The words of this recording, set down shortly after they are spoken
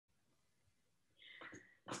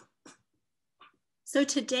So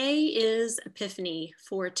today is Epiphany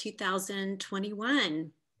for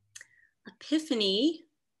 2021. Epiphany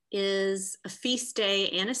is a feast day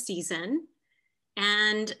and a season.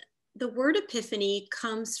 And the word epiphany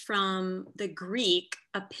comes from the Greek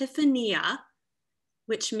epiphania,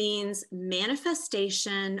 which means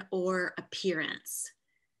manifestation or appearance.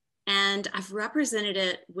 And I've represented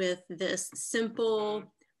it with this simple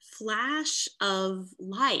flash of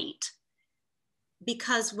light,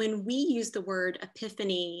 because when we use the word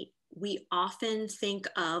epiphany, we often think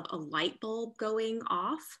of a light bulb going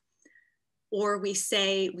off, or we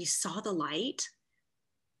say we saw the light.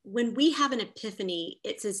 When we have an epiphany,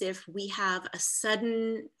 it's as if we have a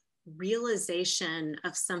sudden realization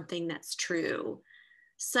of something that's true.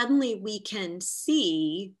 Suddenly we can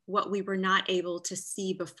see what we were not able to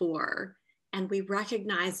see before, and we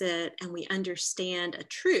recognize it and we understand a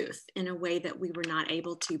truth in a way that we were not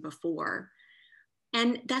able to before.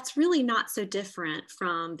 And that's really not so different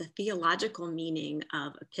from the theological meaning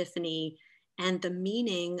of Epiphany and the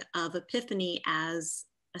meaning of Epiphany as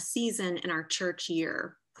a season in our church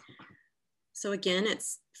year. So again,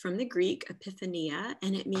 it's from the Greek epiphania,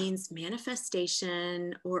 and it means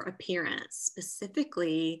manifestation or appearance,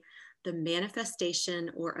 specifically the manifestation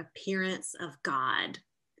or appearance of God.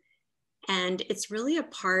 And it's really a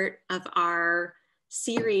part of our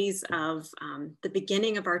series of the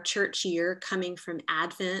beginning of our church year, coming from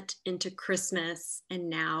Advent into Christmas and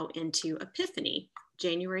now into Epiphany,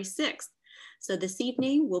 January 6th. So this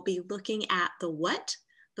evening, we'll be looking at the what,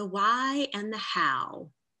 the why, and the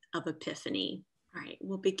how of Epiphany. All right,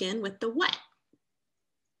 we'll begin with the what.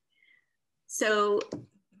 So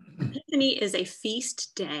Epiphany is a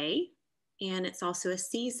feast day, and it's also a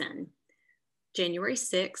season. January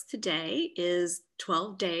 6th today is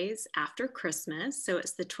 12 days after Christmas. So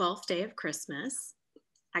it's the 12th day of Christmas.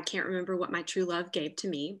 I can't remember what my true love gave to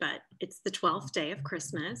me, but it's the 12th day of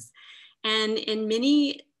Christmas. And in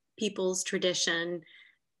many people's tradition,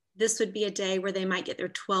 this would be a day where they might get their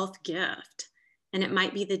 12th gift. And it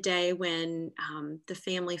might be the day when the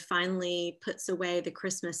family finally puts away the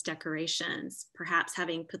Christmas decorations, perhaps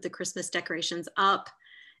having put the Christmas decorations up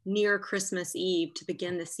near Christmas Eve to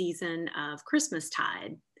begin the season of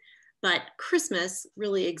Christmastide. But Christmas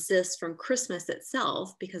really exists from Christmas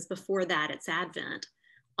itself, because before that it's Advent,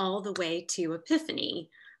 all the way to Epiphany.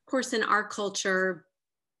 Of course, in our culture,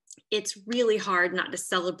 it's really hard not to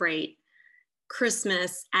celebrate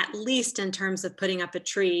Christmas, at least in terms of putting up a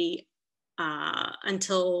tree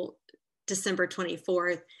until December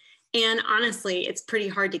 24th. And honestly, it's pretty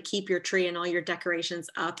hard to keep your tree and all your decorations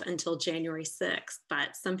up until January 6th,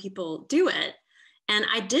 but some people do it. And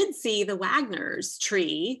I did see the Wagner's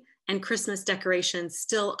tree and Christmas decorations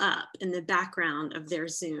still up in the background of their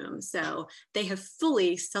Zoom. So they have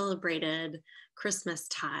fully celebrated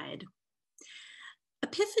Christmastide.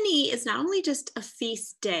 Epiphany is not only just a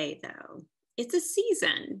feast day, though, it's a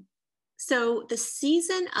season. So the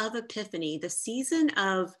season of Epiphany, the season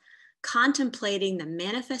of contemplating the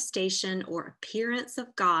manifestation or appearance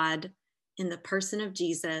of God in the person of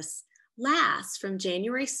Jesus, lasts from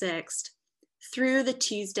January 6th through the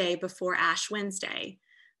Tuesday before Ash Wednesday,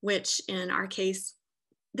 which in our case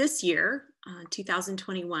this year,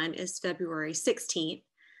 2021, is February 16th,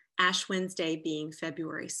 Ash Wednesday being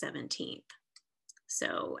February 17th.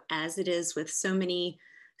 So as it is with so many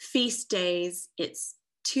feast days, it's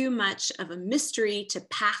too much of a mystery to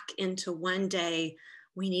pack into one day.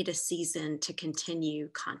 We need a season to continue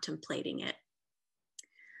contemplating it.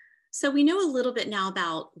 So we know a little bit now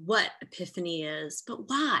about what Epiphany is, but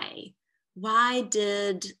why? Why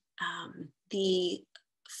did the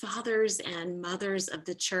fathers and mothers of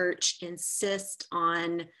the church insist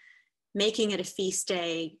on making it a feast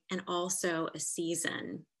day and also a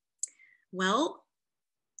season? Well,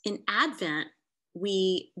 in Advent,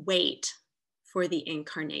 we wait for the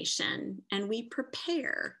incarnation and we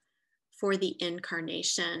prepare for the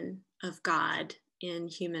incarnation of God in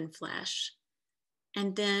human flesh.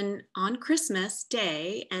 And then on Christmas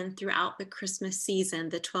Day and throughout the Christmas season,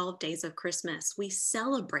 the 12 days of Christmas, we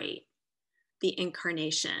celebrate the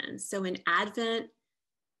incarnation. So in Advent,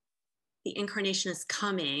 the incarnation is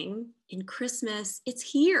coming. In Christmas, it's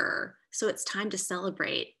here. So it's time to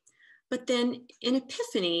celebrate. But then in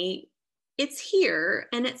Epiphany, it's here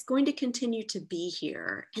and it's going to continue to be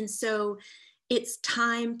here. And so it's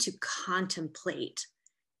time to contemplate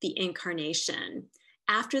the incarnation.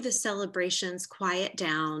 After the celebrations quiet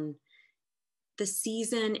down, the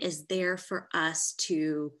season is there for us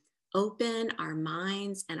to open our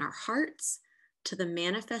minds and our hearts to the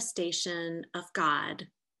manifestation of God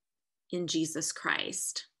in Jesus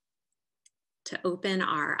Christ, to open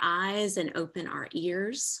our eyes and open our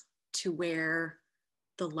ears to where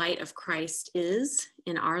the light of Christ is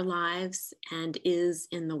in our lives and is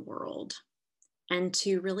in the world, and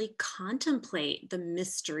to really contemplate the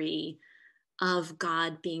mystery of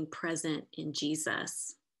God being present in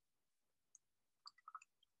Jesus.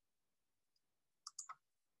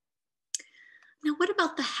 Now, what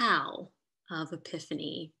about the how of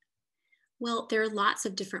Epiphany? Well, there are lots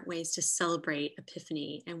of different ways to celebrate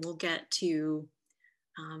Epiphany, and we'll get to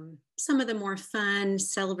some of the more fun,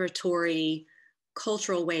 celebratory,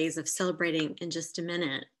 cultural ways of celebrating in just a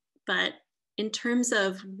minute. But in terms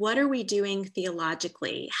of what are we doing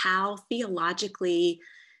theologically, how theologically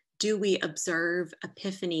do we observe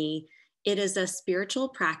Epiphany? It is a spiritual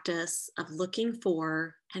practice of looking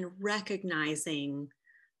for and recognizing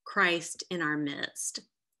Christ in our midst.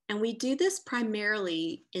 And we do this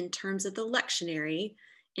primarily in terms of the lectionary,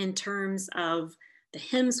 in terms of the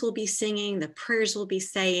hymns we'll be singing, the prayers we'll be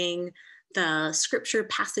saying, the scripture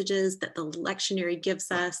passages that the lectionary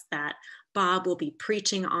gives us that Bob will be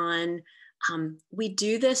preaching on. We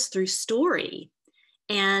do this through story.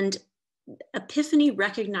 And Epiphany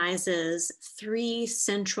recognizes three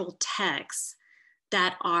central texts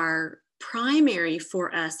that are primary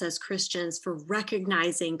for us as Christians for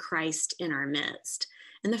recognizing Christ in our midst.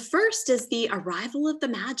 And the first is the arrival of the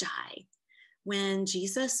Magi, when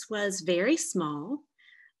Jesus was very small,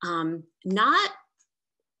 not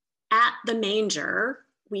at the manger.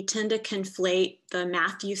 We tend to conflate the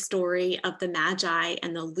Matthew story of the Magi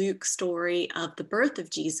and the Luke story of the birth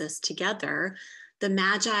of Jesus together. The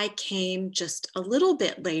Magi came just a little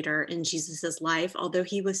bit later in Jesus's life, although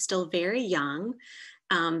he was still very young.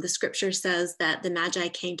 The scripture says that the Magi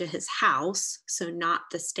came to his house, so not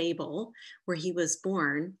the stable where he was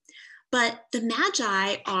born. But the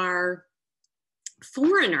Magi are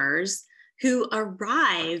foreigners who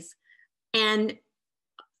arrive and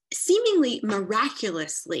seemingly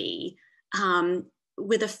miraculously,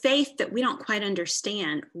 with a faith that we don't quite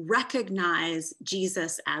understand, recognize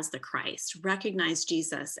Jesus as the Christ, recognize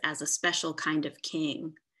Jesus as a special kind of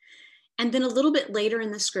king. And then a little bit later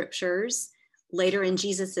in the scriptures, later in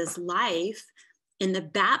Jesus's life, in the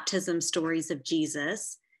baptism stories of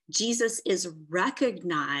Jesus, Jesus is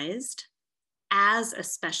recognized as a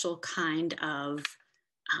special kind of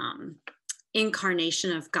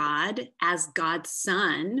incarnation of God, as God's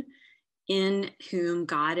Son, in whom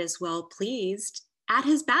God is well pleased at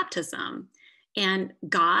his baptism. And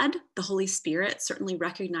God, the Holy Spirit, certainly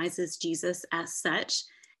recognizes Jesus as such.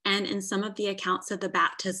 And in some of the accounts of the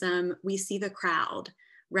baptism, we see the crowd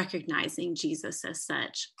recognizing Jesus as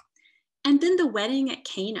such. And then the wedding at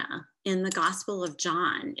Cana in the Gospel of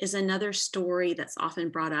John is another story that's often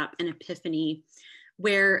brought up in Epiphany,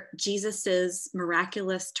 where Jesus's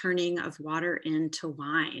miraculous turning of water into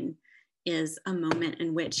wine is a moment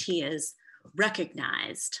in which he is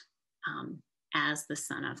recognized as the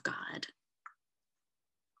Son of God.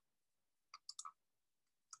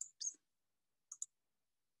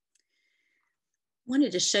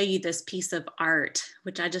 Wanted to show you this piece of art,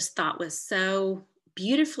 which I just thought was so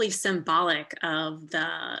beautifully symbolic of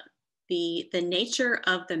the nature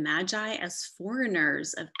of the Magi as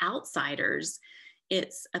foreigners, of outsiders.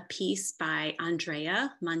 It's a piece by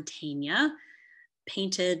Andrea Mantegna,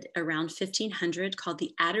 painted around 1500, called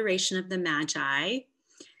The Adoration of the Magi.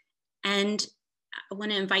 And I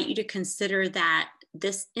want to invite you to consider that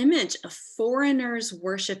this image of foreigners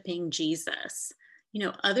worshiping Jesus,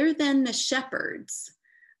 other than the shepherds,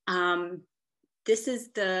 this is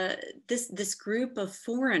this group of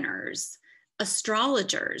foreigners,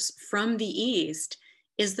 astrologers from the East,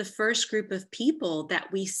 is the first group of people that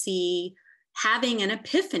we see having an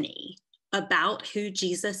epiphany about who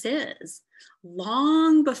Jesus is,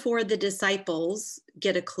 long before the disciples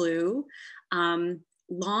get a clue,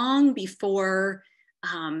 long before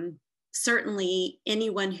certainly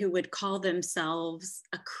anyone who would call themselves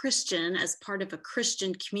a Christian as part of a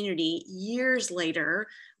Christian community years later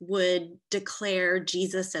would declare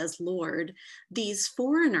Jesus as Lord. These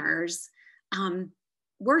foreigners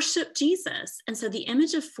worship Jesus. And so the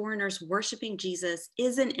image of foreigners worshiping Jesus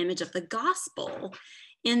is an image of the gospel,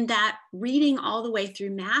 in that reading all the way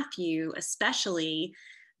through Matthew, especially,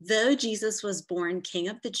 though Jesus was born King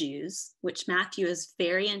of the Jews, which Matthew is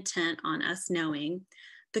very intent on us knowing,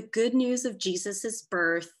 the good news of Jesus's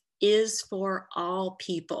birth is for all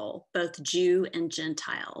people, both Jew and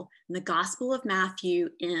Gentile. And the Gospel of Matthew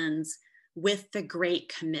ends with the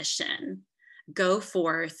Great Commission: go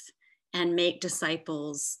forth and make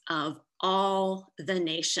disciples of all the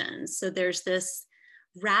nations. So there's this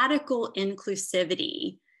radical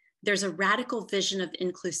inclusivity. There's a radical vision of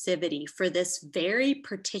inclusivity for this very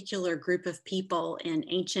particular group of people in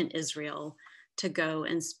ancient Israel to go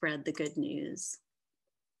and spread the good news.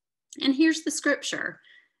 And here's the scripture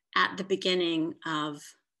at the beginning of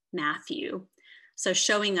Matthew. So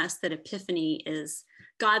showing us that Epiphany is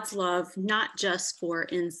God's love, not just for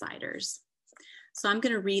insiders. So I'm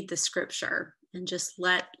going to read the scripture and just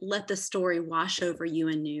let the story wash over you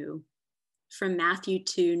anew. From Matthew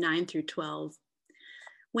 2, 9 through 12.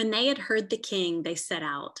 When they had heard the king, they set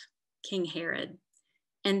out, King Herod.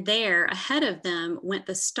 And there ahead of them went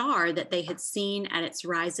the star that they had seen at its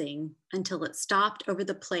rising until it stopped over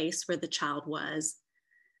the place where the child was.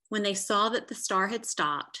 When they saw that the star had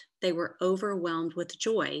stopped, they were overwhelmed with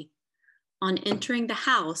joy. On entering the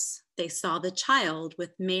house, they saw the child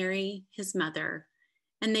with Mary, his mother,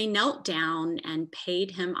 and they knelt down and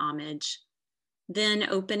paid him homage. Then,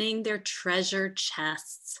 opening their treasure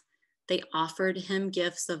chests, they offered him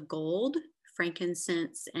gifts of gold,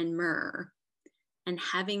 frankincense, and myrrh. And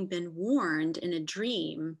having been warned in a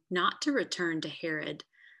dream not to return to Herod,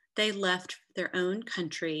 they left their own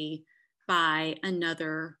country by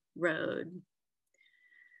another road.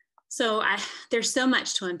 So there's so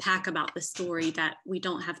much to unpack about the story that we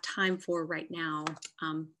don't have time for right now.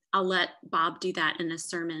 I'll let Bob do that in a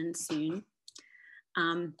sermon soon.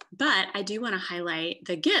 But I do want to highlight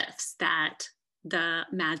the gifts that the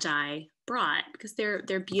Magi brought, because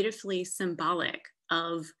they're beautifully symbolic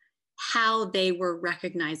of how they were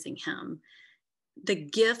recognizing him. The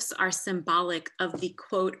gifts are symbolic of the,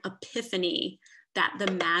 quote, epiphany that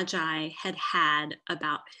the Magi had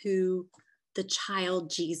about who the child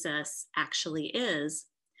Jesus actually is.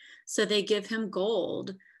 So they give him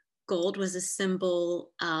gold. Gold was a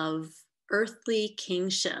symbol of earthly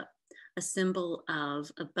kingship, a symbol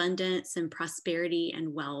of abundance and prosperity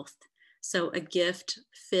and wealth. So a gift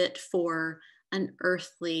fit for an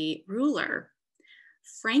earthly ruler.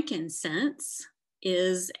 Frankincense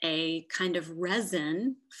is a kind of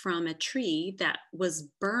resin from a tree that was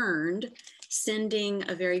burned, sending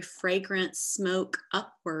a very fragrant smoke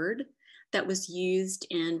upward that was used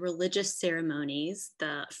in religious ceremonies.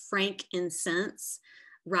 The frankincense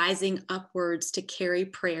rising upwards to carry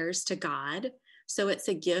prayers to God. So it's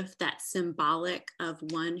a gift that's symbolic of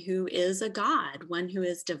one who is a God, one who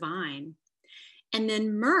is divine. And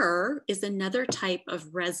then myrrh is another type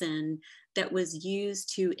of resin that was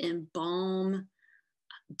used to embalm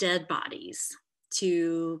dead bodies,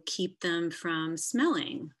 to keep them from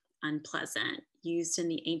smelling unpleasant, used in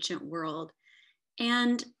the ancient world.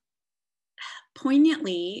 And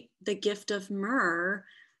poignantly, the gift of myrrh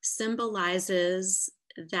symbolizes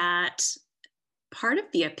that part of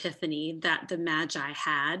the epiphany that the Magi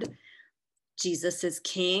had. Jesus is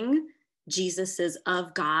king, Jesus is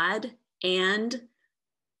of God, and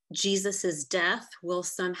Jesus's death will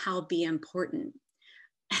somehow be important.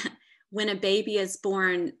 When a baby is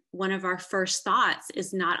born, one of our first thoughts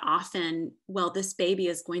is not often, well, this baby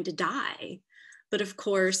is going to die. But of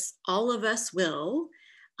course, all of us will.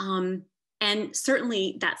 And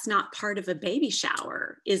certainly that's not part of a baby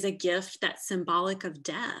shower, is a gift that's symbolic of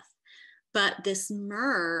death. But this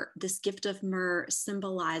myrrh, this gift of myrrh,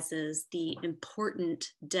 symbolizes the important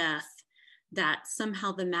death that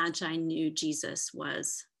somehow the Magi knew Jesus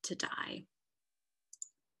was to die.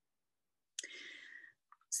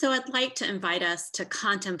 So I'd like to invite us to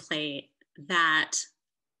contemplate that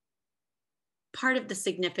part of the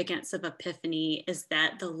significance of Epiphany is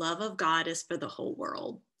that the love of God is for the whole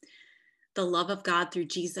world. The love of God through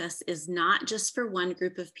Jesus is not just for one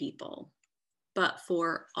group of people, but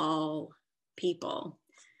for all people.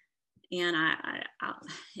 And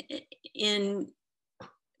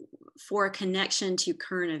for a connection to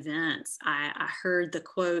current events, I heard the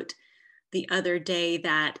quote the other day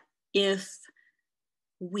that if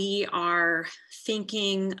we are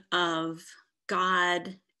thinking of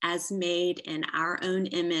God as made in our own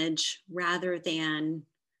image rather than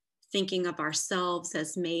thinking of ourselves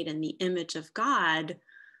as made in the image of God,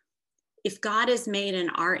 if God is made in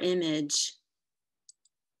our image,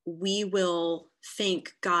 we will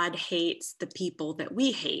think God hates the people that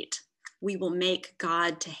we hate. We will make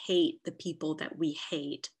God to hate the people that we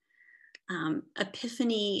hate.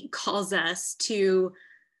 Epiphany calls us to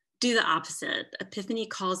do the opposite. Epiphany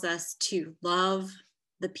calls us to love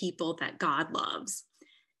the people that God loves.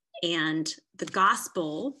 And the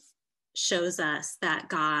gospel shows us that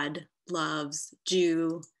God loves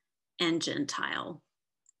Jew and Gentile.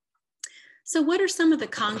 So what are some of the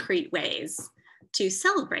concrete ways to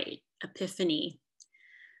celebrate Epiphany?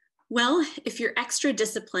 Well, if you're extra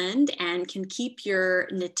disciplined and can keep your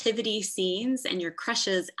nativity scenes and your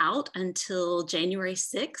crushes out until January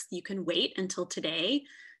 6th, you can wait until today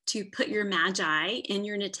to put your Magi in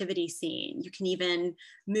your nativity scene. You can even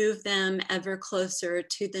move them ever closer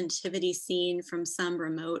to the nativity scene from some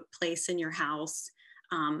remote place in your house.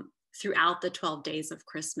 throughout the 12 days of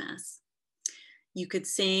Christmas. You could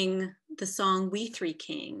sing the song We Three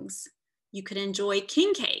Kings. You could enjoy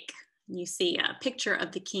king cake. You see a picture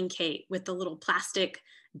of the king cake with the little plastic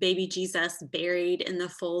baby Jesus buried in the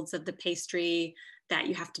folds of the pastry that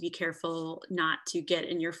you have to be careful not to get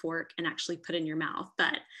in your fork and actually put in your mouth.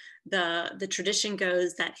 But the tradition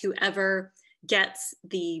goes that whoever gets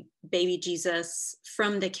the baby Jesus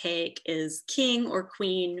from the cake is king or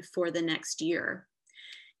queen for the next year.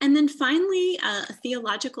 And then finally, a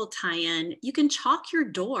theological tie-in, you can chalk your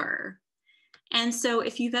door. And so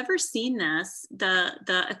if you've ever seen this,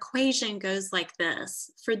 the equation goes like this.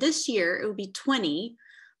 For this year, it would be 20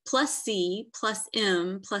 plus C plus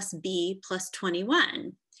M plus B plus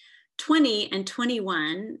 21. 20 and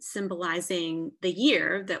 21 symbolizing the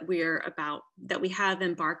year that we have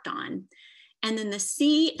embarked on. And then the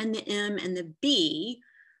C and the M and the B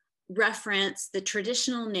reference the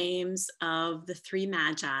traditional names of the three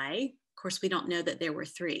magi. Of course, we don't know that there were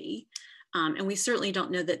three. And we certainly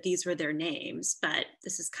don't know that these were their names, but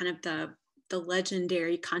this is kind of the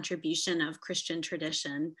legendary contribution of Christian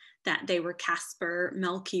tradition that they were Casper,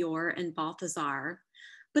 Melchior, and Balthazar.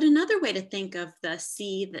 But another way to think of the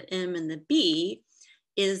C, the M, and the B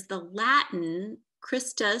is the Latin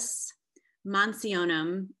Christus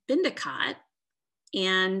Mansionem Vindicat.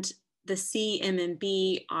 And the C, M, and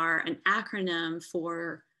B are an acronym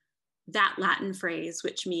for that Latin phrase,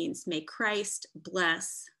 which means may Christ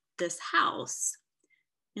bless this house.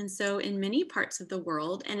 And so in many parts of the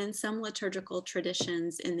world and in some liturgical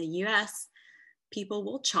traditions in the US, people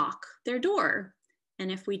will chalk their door. And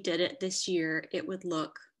if we did it this year, it would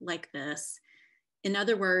look like this. In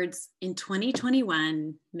other words, in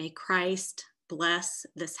 2021, may Christ bless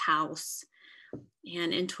this house.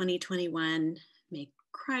 And in 2021, may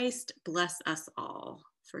Christ bless us all,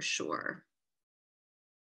 for sure.